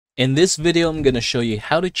In this video, I'm going to show you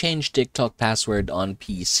how to change TikTok password on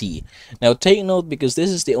PC. Now take note because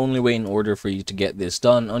this is the only way in order for you to get this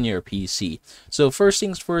done on your PC. So first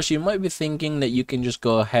things first, you might be thinking that you can just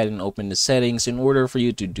go ahead and open the settings in order for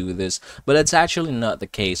you to do this, but that's actually not the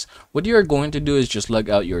case. What you're going to do is just log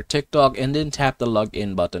out your TikTok and then tap the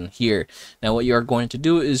login button here. Now what you're going to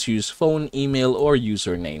do is use phone, email, or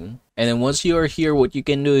username. And then once you are here, what you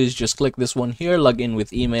can do is just click this one here, log in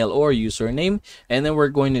with email or username, and then we're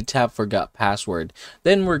going to tap forgot password.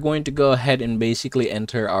 Then we're going to go ahead and basically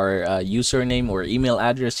enter our username or email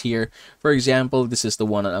address here. For example, this is the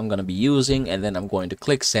one that I'm going to be using, and then I'm going to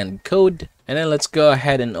click send code, and then let's go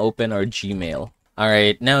ahead and open our Gmail.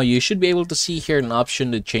 Alright, now you should be able to see here an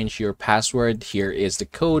option to change your password. Here is the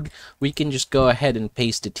code. We can just go ahead and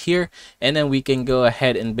paste it here, and then we can go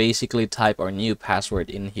ahead and basically type our new password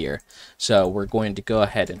in here. So we're going to go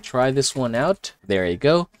ahead and try this one out. There you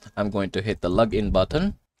go. I'm going to hit the login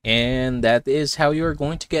button. And that is how you're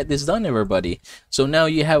going to get this done, everybody. So now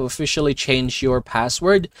you have officially changed your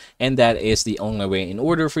password, and that is the only way in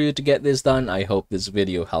order for you to get this done. I hope this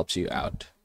video helps you out.